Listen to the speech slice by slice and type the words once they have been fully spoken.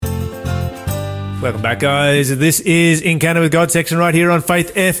Welcome back, guys. This is Encounter with God section right here on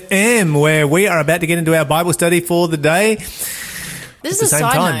Faith FM, where we are about to get into our Bible study for the day. This is a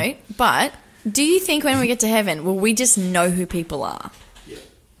side note, but do you think when we get to heaven, will we just know who people are? Yeah.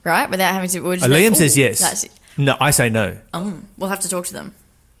 Right? Without having to... We'll just Liam says yes. No, I say no. We'll have to talk to them.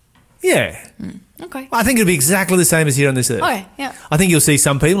 Yeah. Okay. I think it'll be exactly the same as here on this earth. Okay, yeah. I think you'll see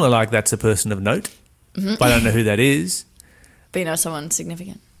some people who are like, that's a person of note, but I don't know who that is. But you know someone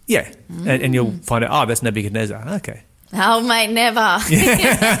significant. Yeah. And you'll find out, that's Nebuchadnezzar. Okay. Oh, mate, never.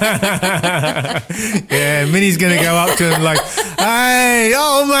 Yeah, Minnie's going to go up to him like, hey,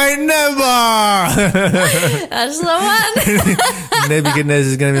 oh, mate, never. That's the one.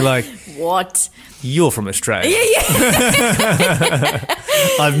 Nebuchadnezzar's going to be like, what? You're from Australia. Yeah.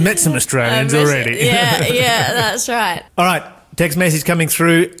 I've met some Australians already. Yeah, that's right. All right, text message coming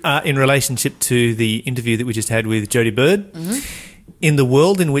through in relationship to the interview that we just had with Jodie Bird. In the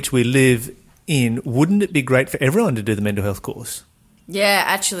world in which we live in, wouldn't it be great for everyone to do the mental health course? Yeah,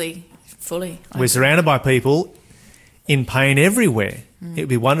 actually, fully. We're surrounded by people in pain everywhere. It would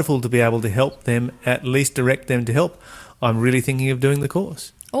be wonderful to be able to help them, at least direct them to help. I'm really thinking of doing the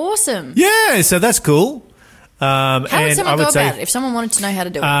course. Awesome. Yeah, so that's cool. How would someone go about it if someone wanted to know how to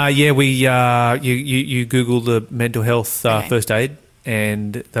do it? You Google the mental health first aid,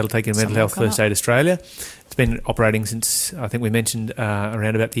 and that'll take you to Mental Health First Aid Australia. It's been operating since, I think we mentioned,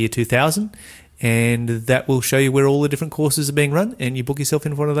 around about the year 2000, and that will show you where all the different courses are being run, and you book yourself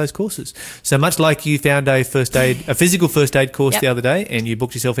in for one of those courses. So much like you found a physical first aid course the other day, and you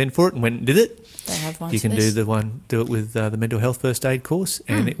booked yourself in for it and went and did it, they have one. You can do it with the mental health first aid course,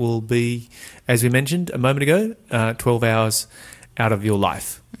 and it will be, as we mentioned a moment ago, 12 hours out of your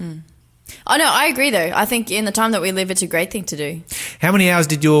life. Oh, no, I agree, though. I think in the time that we live, it's a great thing to do. How many hours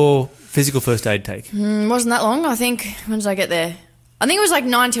did your physical first aid take? Wasn't that long, I think. When did I get there? I think it was like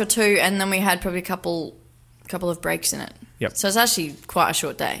 9 till 2, and then we had probably a couple of breaks in it. Yep. So it's actually quite a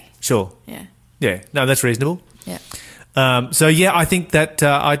short day. Sure. Yeah. Yeah. No, that's reasonable. Yeah. I think that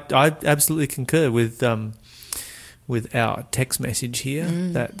I absolutely concur with our text message here.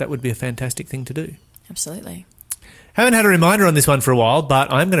 That would be a fantastic thing to do. Absolutely. Haven't had a reminder on this one for a while, but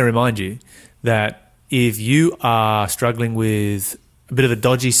I'm going to remind you that if you are struggling with a bit of a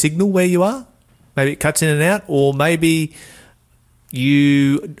dodgy signal where you are, maybe it cuts in and out, or maybe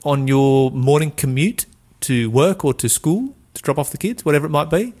you, on your morning commute to work or to school to drop off the kids, whatever it might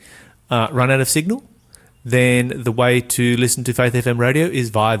be, run out of signal, then the way to listen to Faith FM radio is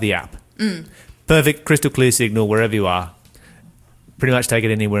via the app. Perfect, crystal clear signal wherever you are. Pretty much take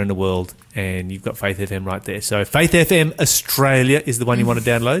it anywhere in the world, and you've got Faith FM right there. So Faith FM Australia is the one you want to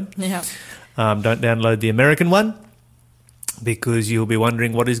download. Yeah. Don't download the American one, because you'll be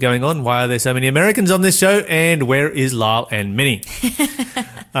wondering what is going on. Why are there so many Americans on this show? And where is Lyle and Minnie?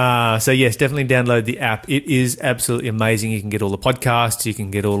 So yes, definitely download the app. It is absolutely amazing. You can get all the podcasts. You can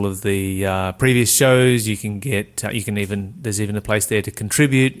get all of the previous shows. You can get. There's even a place there to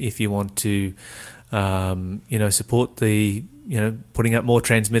contribute if you want to, support the. Putting up more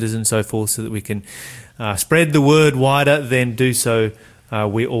transmitters and so forth, so that we can spread the word wider. Then do so.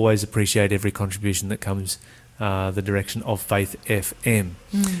 We always appreciate every contribution that comes the direction of Faith FM.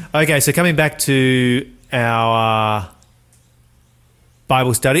 Okay, so coming back to our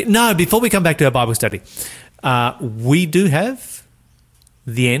Bible study. No, before we come back to our Bible study, we do have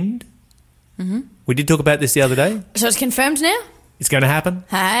the end. We did talk about this the other day. So it's confirmed now? It's going to happen.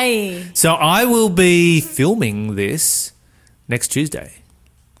 Hey. So I will be filming this next Tuesday.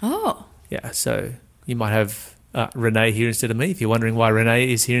 Oh. Yeah, so you might have Renee here instead of me. If you're wondering why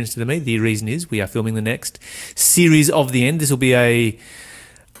Renee is here instead of me, the reason is we are filming the next series of The End. This will be a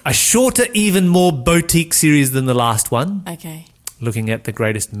shorter, even more boutique series than the last one. Okay. Looking at the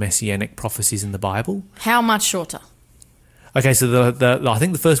greatest messianic prophecies in the Bible. How much shorter? Okay, so I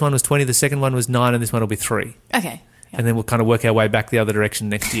think the first one was 20, the second one was 9, and this one will be 3. Okay. And then we'll kind of work our way back the other direction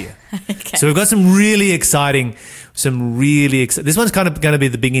next year. Okay. So we've got some really exciting. This one's kind of going to be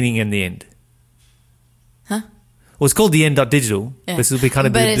the beginning and the end. Huh? Well, it's called the end.digital. Yeah. This will be kind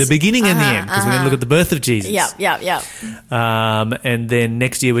of the beginning and the end, because we're going to look at the birth of Jesus. Yeah. And then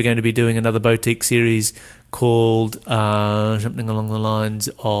next year we're going to be doing another boutique series called something along the lines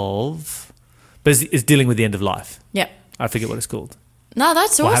of... But it's dealing with the end of life. Yeah. I forget what it's called. No,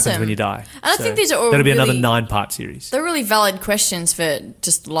 that's awesome. What happens when you die. And I think these are all that'll be really, another 9-part series. They're really valid questions for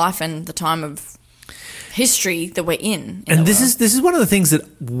just life and the time of history that we're in and this is one of the things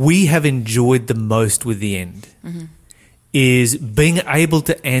that we have enjoyed the most with the end, is being able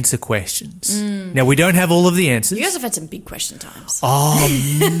to answer questions. Now, we don't have all of the answers. You guys have had some big question times. Oh,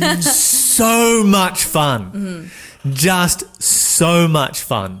 so much fun. Just so much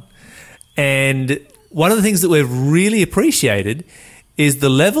fun. And one of the things that we've really appreciated is the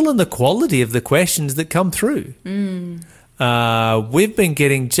level and the quality of the questions that come through. We've been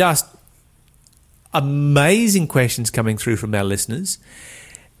getting just amazing questions coming through from our listeners,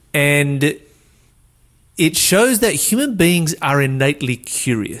 and it shows that human beings are innately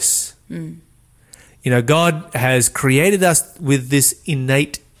curious. You know, God has created us with this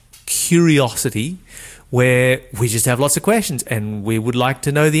innate curiosity where we just have lots of questions and we would like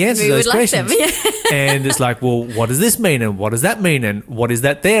to know the answers to those questions. Them, yeah. And it's like, well, what does this mean? And what does that mean? And what is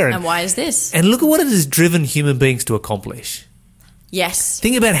that there? And why is this? And look at what it has driven human beings to accomplish. Yes.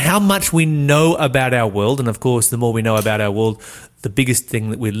 Think about how much we know about our world. And, of course, the more we know about our world, the biggest thing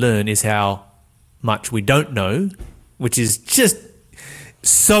that we learn is how much we don't know, which is just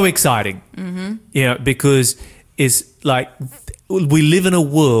so exciting. You know, because it's like we live in a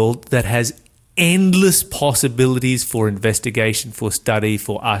world that has endless possibilities for investigation, for study,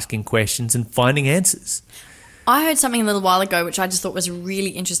 for asking questions and finding answers. I heard something a little while ago which I just thought was a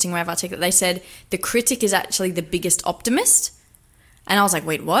really interesting way of articulating. They said the critic is actually the biggest optimist. And I was like,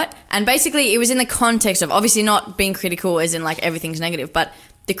 wait, what? And basically it was in the context of obviously not being critical as in like everything's negative, but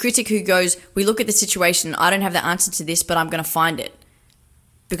the critic who goes, we look at the situation, I don't have the answer to this, but I'm going to find it.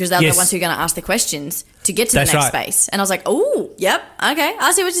 Because they're the ones who are going to ask the questions to get to the next space. And I was like, oh, yep, okay,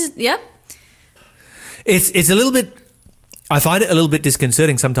 I see what you're, yep. It's a little bit, I find it a little bit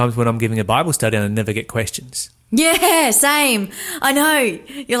disconcerting sometimes when I'm giving a Bible study and I never get questions. Yeah, same. I know.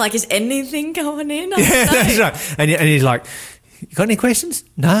 You're like, is anything going in? Yeah, that's right. And he's like, you got any questions?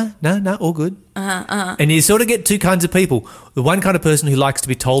 No, all good. And you sort of get two kinds of people. The one kind of person who likes to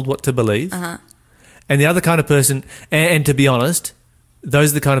be told what to believe. And the other kind of person, and to be honest, those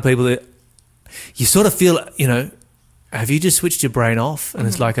are the kind of people that you sort of feel, you know, have you just switched your brain off? And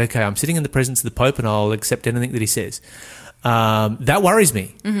it's like, okay, I'm sitting in the presence of the Pope and I'll accept anything that he says. That worries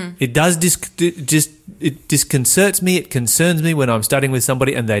me. It does it disconcerts me. It concerns me when I'm studying with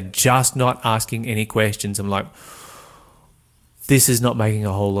somebody and they're just not asking any questions. I'm like, this is not making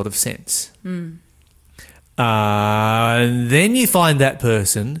a whole lot of sense. And then you find that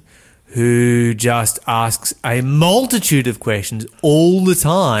person who just asks a multitude of questions all the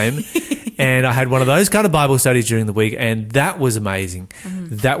time. And I had one of those kind of Bible studies during the week, and that was amazing.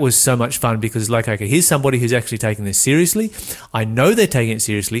 That was so much fun because, like, okay, here's somebody who's actually taking this seriously. I know they're taking it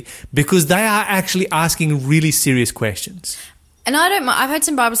seriously because they are actually asking really serious questions. And I've had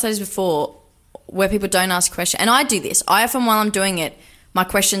some Bible studies before where people don't ask questions. And I do this. I often, while I'm doing it, my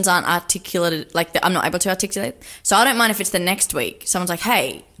questions aren't articulated, like I'm not able to articulate. So I don't mind if it's the next week. Someone's like,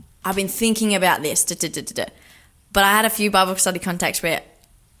 hey, I've been thinking about this. But I had a few Bible study contacts where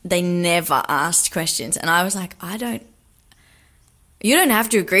they never asked questions. And I was like, you don't have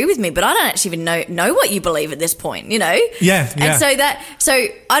to agree with me, but I don't actually even know what you believe at this point, you know? Yeah. And so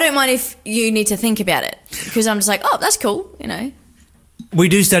I don't mind if you need to think about it because I'm just like, oh, that's cool, you know? We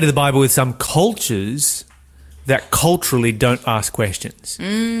do study the Bible with some cultures that culturally don't ask questions.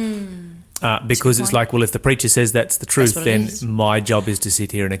 Because it's like, well, if the preacher says that's the truth, then my job is to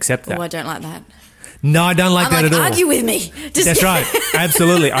sit here and accept that. Oh, I don't like that. No, I don't like that at all. Argue with me. That's right.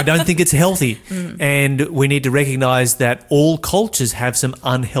 Absolutely. I don't think it's healthy. And we need to recognise that all cultures have some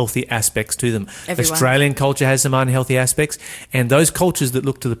unhealthy aspects to them. Everyone. Australian culture has some unhealthy aspects. And those cultures that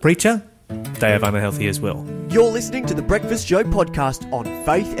look to the preacher, they have unhealthy as well. You're listening to the Breakfast Show podcast on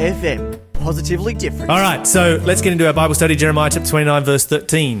Faith FM. Positively different. All right, so let's get into our Bible study. Jeremiah chapter 29, verse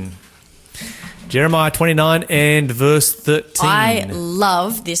 13. Jeremiah 29 and verse 13. I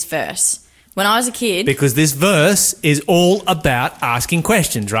love this verse. When I was a kid... Because this verse is all about asking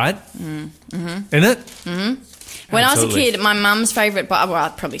questions, right? Isn't it? When I was a kid, my mum's favourite, well,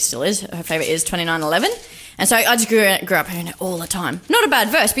 it probably still is, her favourite is 29:11. And so I just grew up hearing it all the time. Not a bad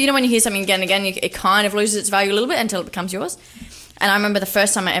verse, but you know when you hear something again and again, it kind of loses its value a little bit until it becomes yours. And I remember the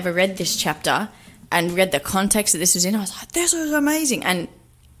first time I ever read this chapter and read the context that this was in, I was like, this is amazing. And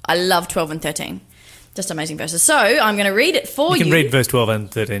I love 12 and 13. Just amazing verses. So I'm going to read it for you. You can read verse 12 and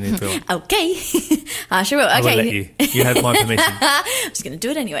 13 if you want. Okay. I sure will. Okay. I will let you. You have my permission. I was going to do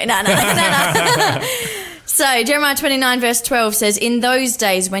it anyway. No. So Jeremiah 29 verse 12 says, in those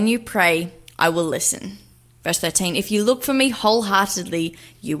days when you pray, I will listen. Verse 13, if you look for me wholeheartedly,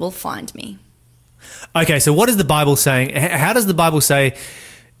 you will find me. Okay, so what is the Bible saying? How does the Bible say,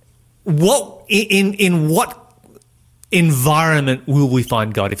 what in what environment will we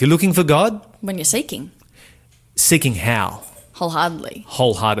find God? If you're looking for God? When you're seeking. Seeking how?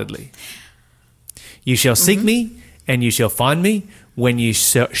 Wholeheartedly. You shall seek me and you shall find me when you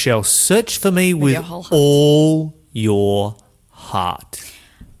shall search for me with all your heart.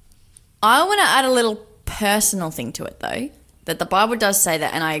 I want to add a little personal thing to it though. that the Bible does say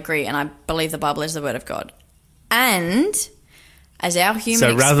that, and I agree, and I believe the Bible is the Word of God. And as our human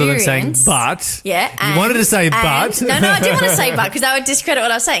So rather than saying experience- but, yeah, you wanted to say but. No, I didn't want to say but because that would discredit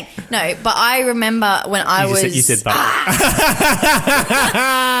what I was saying. No, but I remember when You said but.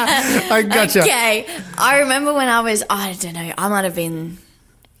 I gotcha. Okay, I remember when I was, I don't know, I might have been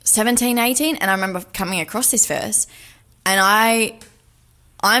 17, 18, and I remember coming across this verse, and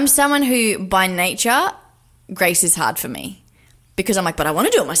I'm someone who, by nature, grace is hard for me because I'm like, but I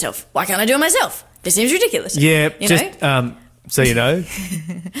want to do it myself. Why can't I do it myself? This seems ridiculous. Yeah, you just know? so you know,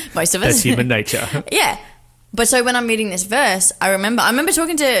 Most of us. that's human nature. Yeah. But so when I'm reading this verse, I remember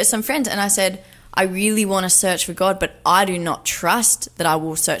talking to some friends and I said, I really want to search for God, but I do not trust that I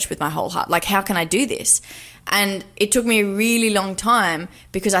will search with my whole heart. Like, how can I do this? And it took me a really long time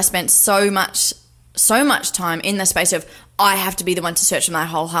because I spent so much time in the space of, I have to be the one to search with my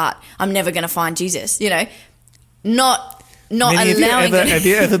whole heart. I'm never going to find Jesus, you know, not Minnie, allowing have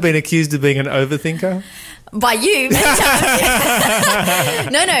you ever been accused of being an overthinker? by you many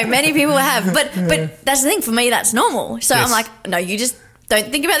times. No, many people have. But that's the thing. For me, that's normal. So Yes. I'm like, no, you just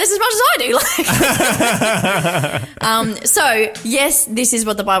don't think about this as much as I do. Like, so, yes, this is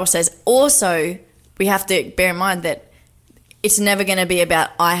what the Bible says. Also, we have to bear in mind that it's never going to be about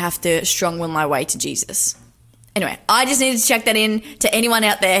I have to strong will my way to Jesus. Anyway, I just needed to check that in to anyone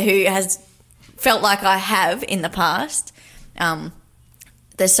out there who has felt like I have in the past.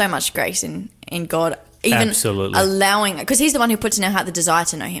 There's so much grace in God. Even Absolutely. allowing, because he's the one who puts in our heart the desire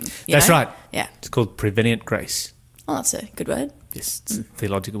to know him. That's know? right. Yeah. It's called prevenient grace. Oh, that's a good word. Yes, it's a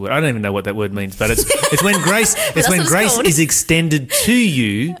theological word. I don't even know what that word means, but it's when grace That's what it's called. is extended to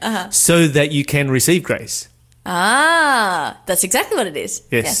you so that you can receive grace. Ah, that's exactly what it is.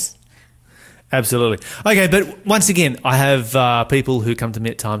 Yes. Absolutely. Okay, but once again, I have people who come to me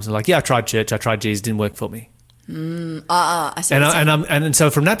at times and are like, yeah, I tried church, I tried Jesus, didn't work for me. I see. And so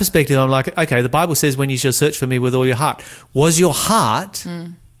from that perspective, I'm like, okay, the Bible says when you shall search for me with all your heart. Was your heart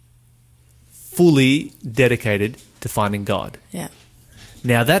fully dedicated to finding God? Yeah.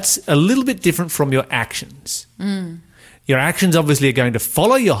 Now, that's a little bit different from your actions. Your actions obviously are going to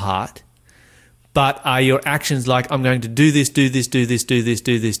follow your heart, but are your actions like, I'm going to do this, do this, do this, do this,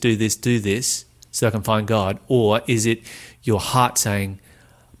 do this, do this, do this, so I can find God? Or is it your heart saying,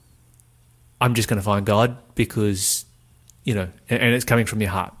 I'm just going to find God because, you know, and it's coming from your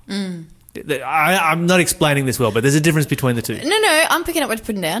heart? I'm not explaining this well, but there's a difference between the two. No, I'm picking up what you're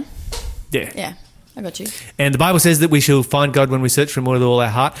putting down. Yeah. Yeah, I got you. And the Bible says that we shall find God when we search for him with all our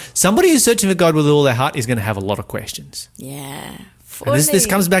heart. Somebody who's searching for God with all their heart is going to have a lot of questions. Yeah. And this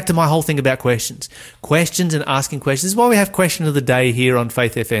comes back to my whole thing about questions. Questions and asking questions. This is why we have Question of the Day here on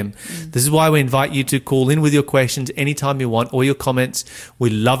Faith FM. This is why we invite you to call in with your questions anytime you want, or your comments. We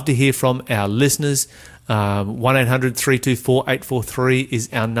love to hear from our listeners. 1-800-324-843 is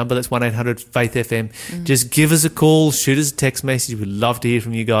our number. That's 1-800-FAITH-FM. Just give us a call, shoot us a text message. We'd love to hear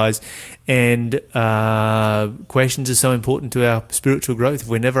from you guys. And questions are so important to our spiritual growth. If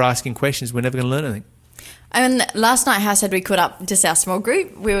we're never asking questions, we're never going to learn anything. And last night, how said we caught up just our small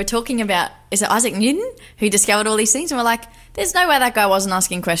group. We were talking about, is it Isaac Newton who discovered all these things? And we're like, there's no way that guy wasn't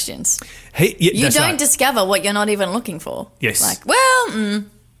asking questions. You that's don't right. discover what you're not even looking for. Yes. Like, well,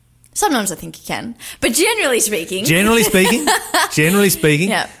 sometimes I think you can. But generally speaking. Generally speaking.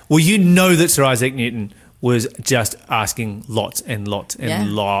 Yeah. Well, you know that Sir Isaac Newton was just asking lots and lots and Yeah.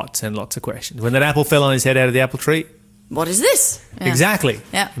 lots and lots of questions. When that apple fell on his head out of the apple tree, What is this? Yeah. exactly.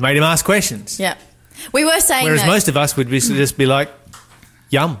 Yeah. It made him ask questions. Yeah. We were saying Whereas that. most of us would just be like,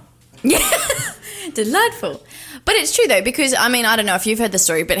 yum. Delightful. But it's true though, because I mean, I don't know if you've heard the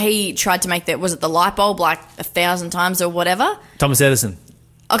story, but he tried to make the light bulb like 1,000 times or whatever. Thomas Edison.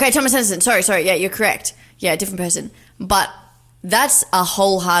 Okay, Thomas Edison. Sorry. Yeah, you're correct. Yeah, different person. But that's a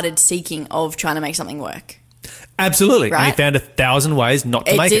wholehearted seeking of trying to make something work. Absolutely. And he Right. found 1,000 ways not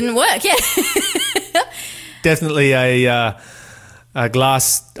to It make didn't work, yeah. Definitely a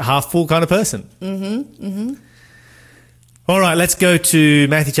glass half full kind of person. All right, let's go to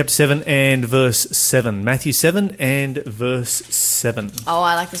Matthew chapter 7 and verse 7. Matthew 7 and verse 7. Oh,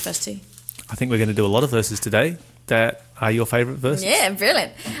 I like this verse too. I think we're going to do a lot of verses today that are your favourite verses. Yeah,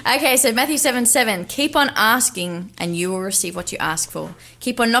 brilliant. Okay, so Matthew 7:7. Keep on asking and you will receive what you ask for.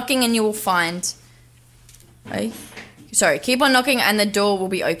 Keep on knocking and you will find. Keep on knocking and the door will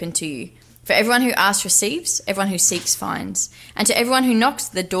be open to you. For everyone who asks receives, everyone who seeks finds. And to everyone who knocks,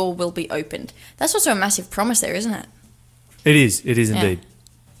 the door will be opened. That's also a massive promise there, isn't it? It is indeed.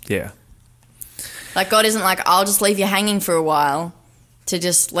 Yeah. Like God isn't like, I'll just leave you hanging for a while to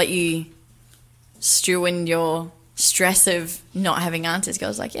just let you stew in your stress of not having answers.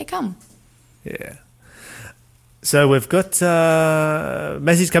 God's like, yeah, come. Yeah. So we've got a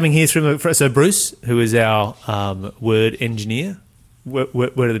message coming here through. So Bruce, who is our word engineer, word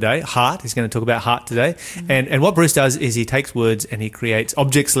of the day, heart. He's going to talk about heart today. And what Bruce does is he takes words and he creates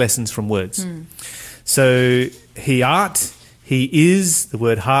objects lessons from words. So he is, the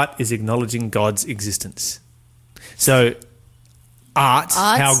word heart is acknowledging God's existence. So art,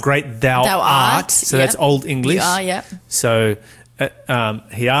 how great thou art. So that's Old English. You are, yeah. So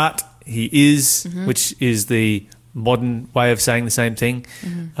he art, he is, which is the modern way of saying the same thing.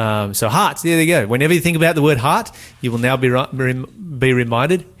 So heart, there you go. Whenever you think about the word heart, you will now be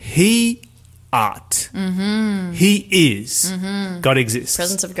reminded, he art. He is. God exists.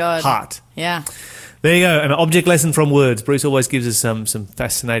 Presence of God. Heart. Yeah. There you go. An object lesson from words. Bruce always gives us some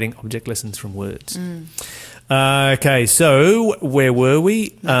fascinating object lessons from words. Okay, so where were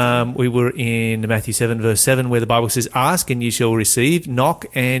we? We were in Matthew 7, verse 7, where the Bible says, ask and you shall receive, knock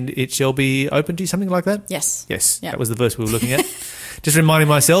and it shall be open to you, something like that? Yes. Yes, Yep. that was the verse we were looking at. Just reminding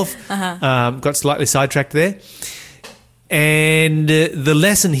myself, got slightly sidetracked there. And the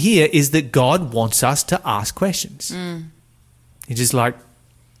lesson here is that God wants us to ask questions. He's just like,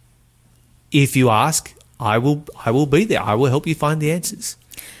 if you ask, I will be there. I will help you find the answers.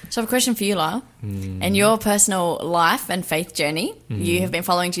 So I have a question for you, Lyle. In your personal life and faith journey, you have been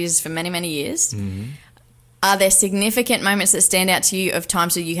following Jesus for many, many years. Are there significant moments that stand out to you of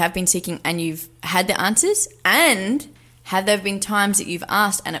times that you have been seeking and you've had the answers? And have there been times that you've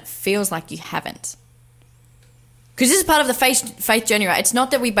asked and it feels like you haven't? Because this is part of the faith journey, right? It's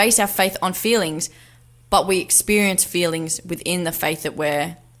not that we base our faith on feelings, but we experience feelings within the faith that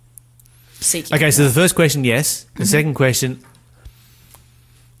we're seeking. Okay, so the first question, yes. The second question,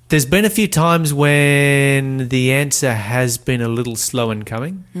 there's been a few times when the answer has been a little slow in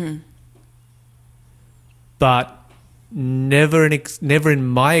coming, but never in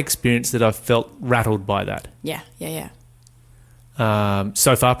my experience that I've felt rattled by that. Yeah.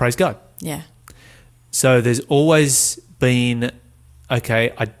 So far, praise God. Yeah. So there's always been,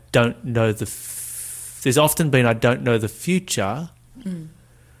 okay, I don't know there's often been I don't know the future,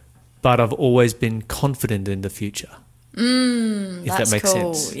 but I've always been confident in the future. If that makes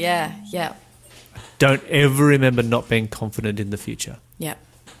cool. sense. Yeah. Don't ever remember not being confident in the future. Yeah.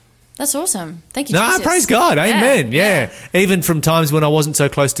 That's awesome. Thank you, No, Jesus. praise God. Amen. Yeah. Even from times when I wasn't so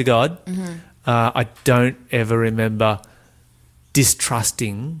close to God, I don't ever remember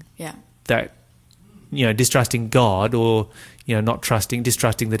distrusting that, distrusting God or,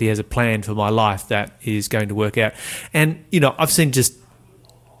 distrusting that he has a plan for my life that is going to work out. And, I've seen just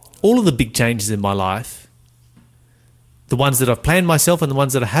all of the big changes in my life, the ones that I've planned myself and the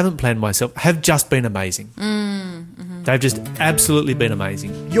ones that I haven't planned myself, have just been amazing. They've just absolutely been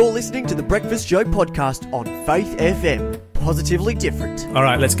amazing. You're listening to the Breakfast Show podcast on Faith FM. Positively different. All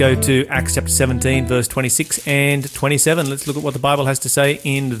right, let's go to Acts chapter 17, verse 26 and 27. Let's look at what the Bible has to say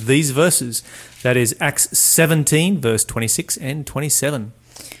in these verses. That is Acts 17, verse 26 and 27.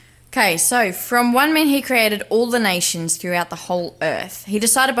 Okay, so from one man he created all the nations throughout the whole earth. He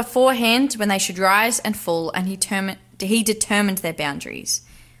decided beforehand when they should rise and fall, and he determined their boundaries.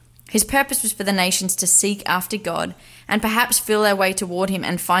 His purpose was for the nations to seek after God and perhaps feel their way toward him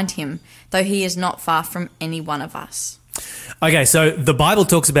and find him, though he is not far from any one of us. Okay, so the Bible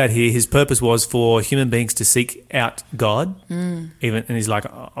talks about here his purpose was for human beings to seek out God. And he's like,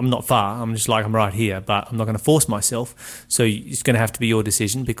 I'm not far. I'm just like, I'm right here, but I'm not going to force myself. So it's going to have to be your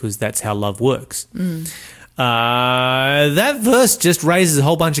decision because that's how love works. That verse just raises a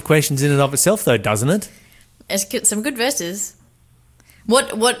whole bunch of questions in and of itself, though, doesn't it? It's some good verses.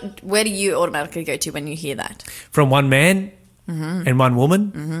 Where do you automatically go to when you hear that? From one man and one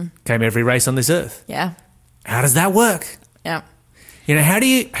woman came every race on this earth. Yeah. How does that work? Yeah. How do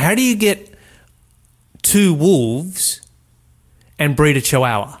you get two wolves and breed a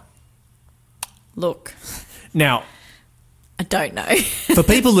chihuahua? Look, Now, I don't know. for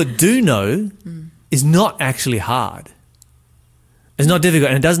people that do know, is not actually hard. It's not difficult,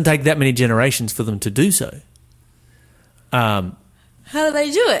 and it doesn't take that many generations for them to do so. How do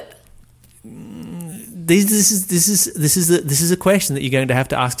they do it? This is a question that you're going to have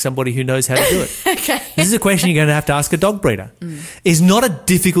to ask somebody who knows how to do it. Okay. This is a question you're going to have to ask a dog breeder. It's not a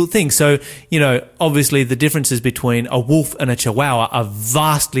difficult thing. So, obviously the differences between a wolf and a chihuahua are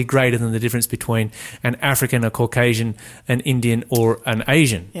vastly greater than the difference between an African, a Caucasian, an Indian, or an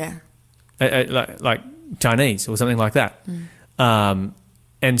Asian. Yeah. Like Chinese or something like that.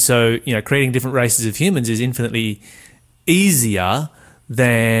 And so, creating different races of humans is infinitely easier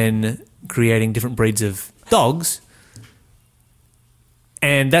than creating different breeds of dogs.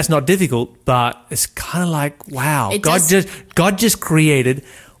 And that's not difficult, but it's kind of like, wow, God just created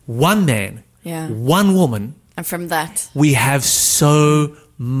one man, Yeah. one woman, And from that, we have so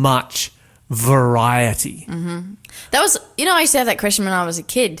much variety. that was, I used to have that question when I was a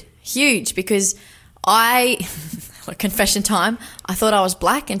kid. Huge, because confession time, I thought I was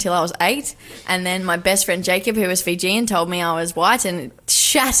black until I was 8. And then my best friend Jacob, who was Fijian, told me I was white, and it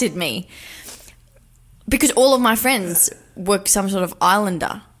shattered me. Because all of my friends were some sort of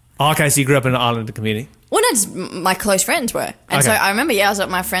islander. Okay, so you grew up in an islander community. Well, not just my close friends were. And so Okay. I remember, I was at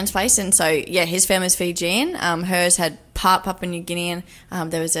my friend's place, and so, his family's Fijian. Hers had part Papua New Guinean.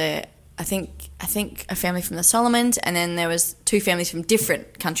 There was I think a family from the Solomons, and then there was 2 families from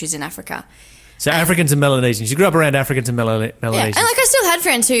different countries in Africa. So Africans and Melanesians. You grew up around Africans and Melanesians. Yeah, and I still had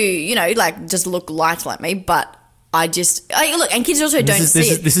friends who, just look light like me, but look, and kids also don't see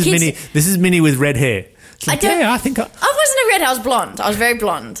it. This is Kids- Minnie. This is Minnie with red hair. It's like, I think. I wasn't a red. I was blonde. I was very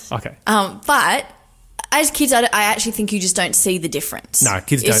blonde. Okay. But as kids, I actually think you just don't see the difference. No,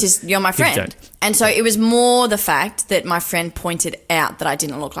 kids don't. It's just, you're my Kids friend. don't. And so it was more the fact that my friend pointed out that I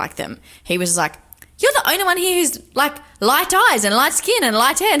didn't look like them. He was like, "You're the only one here who's like light eyes and light skin and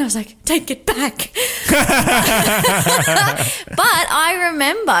light hair." And I was like, "Take it back." But I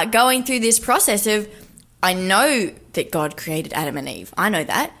remember going through this process of, I know that God created Adam and Eve. I know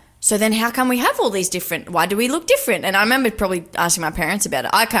that. So then how come we have all these why do we look different? And I remember probably asking my parents about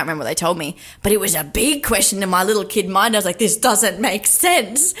it. I can't remember what they told me, but it was a big question in my little kid mind. I was like, this doesn't make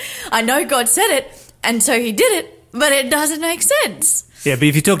sense. I know God said it, and so he did it, but it doesn't make sense. Yeah, but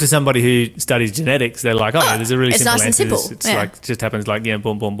if you talk to somebody who studies genetics, they're like, there's a really it's simple nice and answer. simple. It's Yeah. like, it just happens like,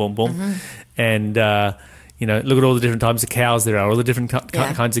 boom, boom, boom, boom. And, look at all the different types of cows there are, all the different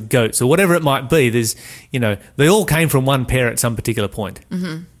kinds of goats, or whatever it might be. There's, they all came from one pair at some particular point.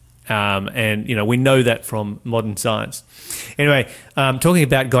 And we know that from modern science. Anyway, talking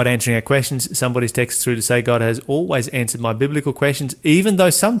about God answering our questions, somebody's texted through to say God has always answered my biblical questions, even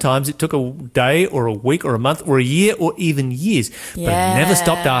though sometimes it took a day or a week or a month or a year or even years. But I never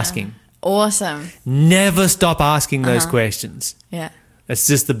stopped asking. Awesome. Never stop asking those questions. Yeah. It's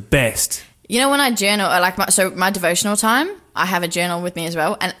just the best. When I journal, my devotional time, I have a journal with me as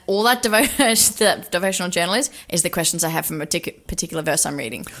well, and all that devotional journal is the questions I have from a particular verse I'm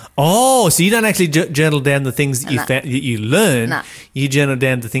reading. Oh, so you don't actually journal down the things that that you learn. Nah. You journal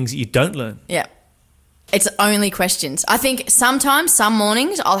down the things that you don't learn. Yeah. It's only questions. I think sometimes, some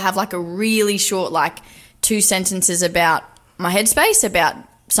mornings, I'll have like a really short, 2 sentences about my headspace, about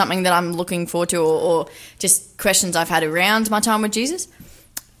something that I'm looking forward to, or just questions I've had around my time with Jesus.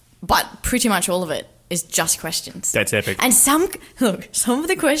 But pretty much all of it is just questions. That's epic. And some of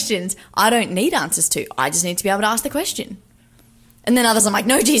the questions I don't need answers to. I just need to be able to ask the question. And then others I'm like,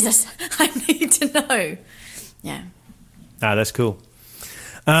 no, Jesus, I need to know. Yeah. That's cool.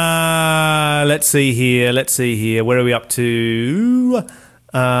 Let's see here. Where are we up to?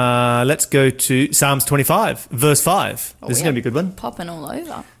 Let's go to Psalms 25, verse 5. This is going to be a good one. Popping all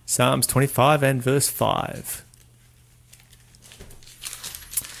over. Psalms 25 and verse 5.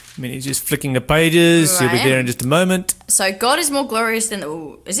 Minnie's just flicking the pages. She'll be there in just a moment. So God is more glorious than...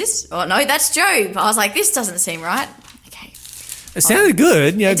 is this? Oh, no, that's Job. I was like, this doesn't seem right. Okay. It sounded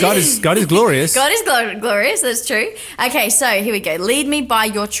good. God is glorious. God is glorious, that's true. Okay, so here we go. Lead me by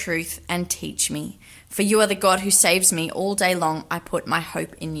your truth and teach me. For you are the God who saves me. All day long I put my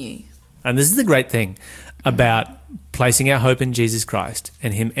hope in you. And this is the great thing about placing our hope in Jesus Christ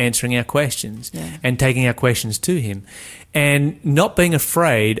and him answering our questions and taking our questions to him and not being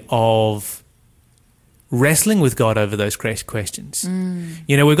afraid of wrestling with God over those questions.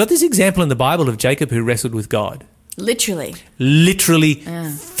 We've got this example in the Bible of Jacob who wrestled with God. Literally,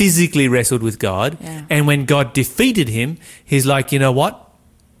 physically wrestled with God. Yeah. And when God defeated him, he's like, you know what?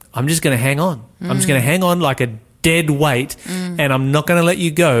 I'm just going to hang on. I'm just going to hang on like a dead weight and I'm not going to let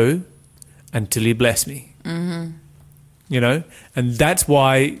you go until you bless me. And that's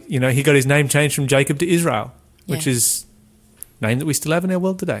why, he got his name changed from Jacob to Israel, which is a name that we still have in our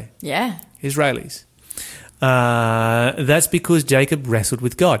world today. Yeah. Israelis. That's because Jacob wrestled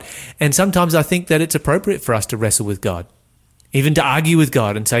with God. And sometimes I think that it's appropriate for us to wrestle with God, even to argue with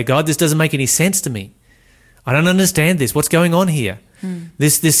God and say, God, this doesn't make any sense to me. I don't understand this. What's going on here?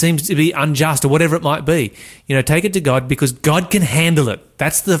 This seems to be unjust or whatever it might be. Take it to God because God can handle it.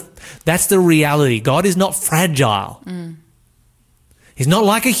 That's the reality. God is not fragile. He's not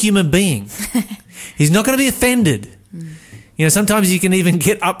like a human being. He's not going to be offended. Sometimes you can even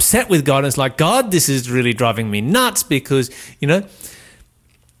get upset with God and it's like, God, this is really driving me nuts because,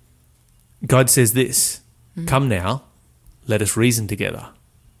 God says this, come now, let us reason together.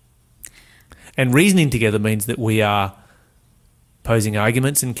 And reasoning together means that we are posing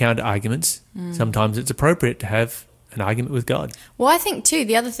arguments and counter-arguments. Sometimes it's appropriate to have an argument with God. Well, I think too,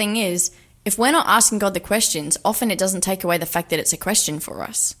 the other thing is if we're not asking God the questions, often it doesn't take away the fact that it's a question for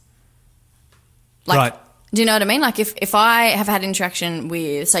us. Like, Right. do you know what I mean? Like if I have had interaction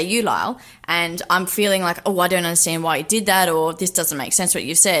with, say, you, Lyle, and I'm feeling like, oh, I don't understand why you did that, or this doesn't make sense what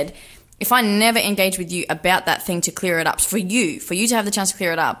you said. If I never engage with you about that thing to clear it up, for you to have the chance to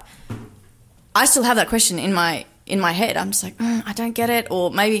clear it up, I still have that question in my head. I'm just like, I don't get it,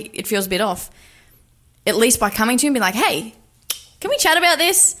 or maybe it feels a bit off. At least by coming to you and being like, hey, can we chat about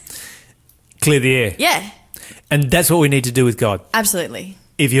this? Clear the air. Yeah, And that's what we need to do with God. absolutely.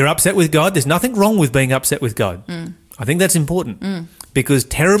 If you're upset with God, there's nothing wrong with being upset with God. I think that's important because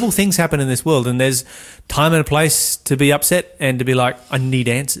terrible things happen in this world, and there's time and a place to be upset and to be like, I need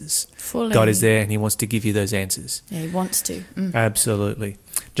answers. Fully. God is there and he wants to give you those answers. Yeah, he wants to. Absolutely.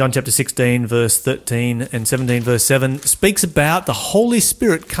 John chapter 16, verse 13 and 17, verse 7 speaks about the Holy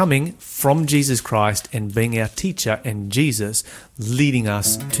Spirit coming from Jesus Christ and being our teacher, and Jesus leading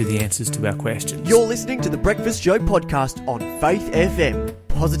us to the answers to our questions. You're listening to the Breakfast Show podcast on Faith FM.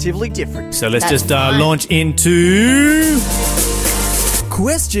 Positively different. So let's That's just fine. launch into...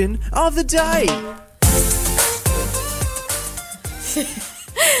 Question of the day.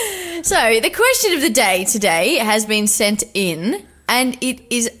 So the question of the day today has been sent in, and it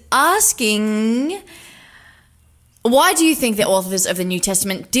is asking, why do you think the authors of the New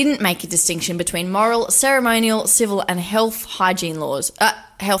Testament didn't make a distinction between moral, ceremonial, civil, and health hygiene laws?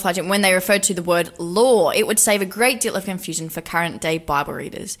 Health hygiene, when they referred to the word law, it would save a great deal of confusion for current day Bible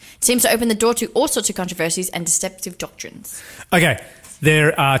readers. It seems to open the door to all sorts of controversies and deceptive doctrines. Okay,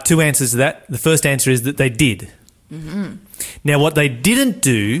 there are two answers to that. The first answer is that they did. Now, what they didn't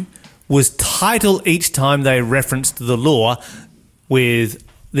do was title each time they referenced the law with,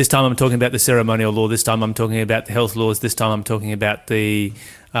 this time I'm talking about the ceremonial law, this time I'm talking about the health laws, this time I'm talking about the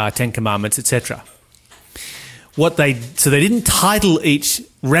Ten Commandments, etc. So they didn't title each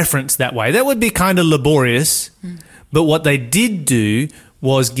reference that way. That would be kind of laborious. But what they did do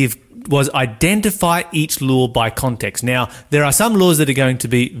was identify each law by context. Now, there are some laws that are going to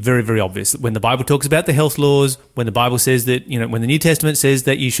be very, very obvious. When the Bible talks about the health laws, when the Bible says that, when the New Testament says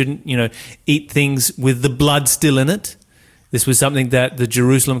that you shouldn't, eat things with the blood still in it. This was something that the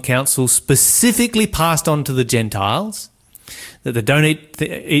Jerusalem Council specifically passed on to the Gentiles, that they don't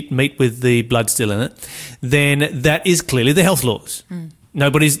eat meat with the blood still in it. Then that is clearly the health laws.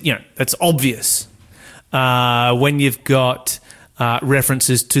 Nobody's, that's obvious. When you've got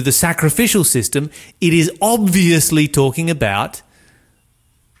references to the sacrificial system, it is obviously talking about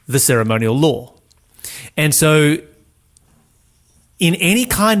the ceremonial law. And so in any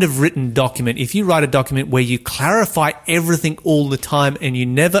kind of written document, if you write a document where you clarify everything all the time and you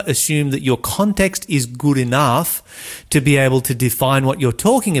never assume that your context is good enough to be able to define what you're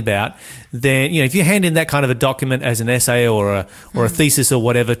talking about, then, if you hand in that kind of a document as an essay or a thesis or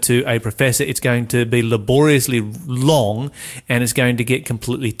whatever to a professor, it's going to be laboriously long and it's going to get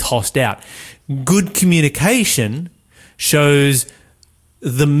completely tossed out. Good communication shows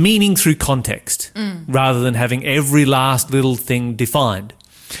the meaning through context rather than having every last little thing defined.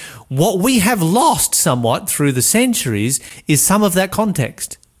 What we have lost somewhat through the centuries is some of that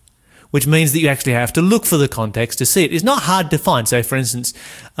context, which means that you actually have to look for the context to see it. It's not hard to find. So, for instance,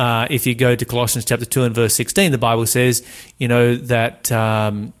 if you go to Colossians chapter 2 and verse 16, the Bible says, if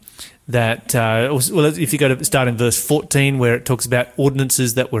you go to start in verse 14 where it talks about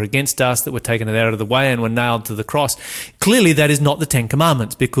ordinances that were against us, that were taken out of the way and were nailed to the cross, clearly that is not the Ten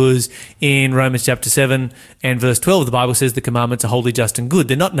Commandments, because in Romans chapter 7 and verse 12 the Bible says the commandments are holy, just and good.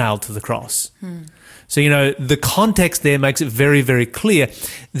 They're not nailed to the cross. So, the context there makes it very, very clear.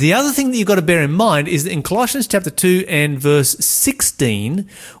 The other thing that you've got to bear in mind is that in Colossians chapter 2 and verse 16,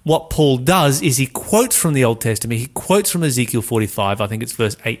 what Paul does is he quotes from the Old Testament. He quotes from Ezekiel 45, I think it's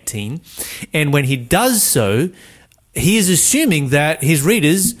verse 18. And when he does so, he is assuming that his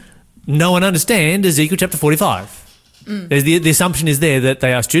readers know and understand Ezekiel chapter 45. The assumption is there that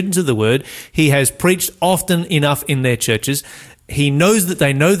they are students of the word. He has preached often enough in their churches. He knows that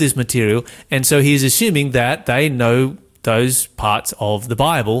they know this material, and so he is assuming that they know those parts of the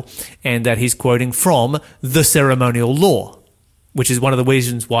Bible and that he's quoting from the ceremonial law, which is one of the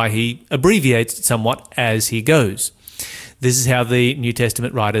reasons why he abbreviates it somewhat as he goes. This is how the New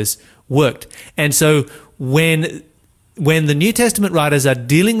Testament writers worked. And so when the New Testament writers are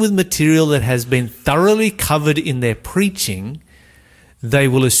dealing with material that has been thoroughly covered in their preaching, they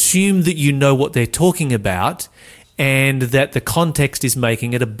will assume that you know what they're talking about and that the context is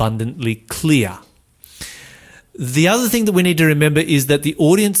making it abundantly clear. The other thing that we need to remember is that the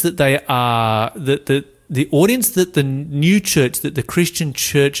audience that they are, the audience that the new church, that the Christian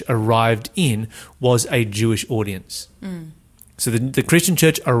church arrived in, was a Jewish audience. So the Christian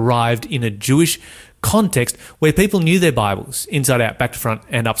church arrived in a Jewish context where people knew their Bibles inside out, back to front,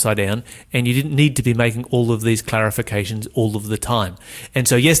 and upside down, and you didn't need to be making all of these clarifications all of the time. And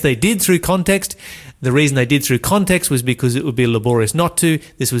so, yes, they did through context. The reason they did through context was because it would be laborious not to.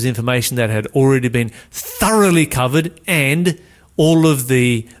 This was information that had already been thoroughly covered, and all of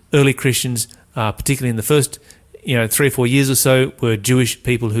the early Christians, particularly in the first 3 or 4 years or so, were Jewish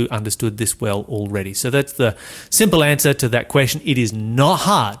people who understood this well already. So that's the simple answer to that question. It is not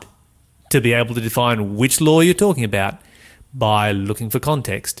hard to be able to define which law you're talking about by looking for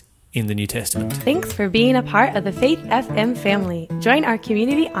context in the New Testament. Thanks for being a part of the Faith FM family. Join our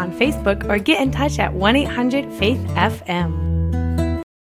community on Facebook or get in touch at 1-800-FAITH-FM.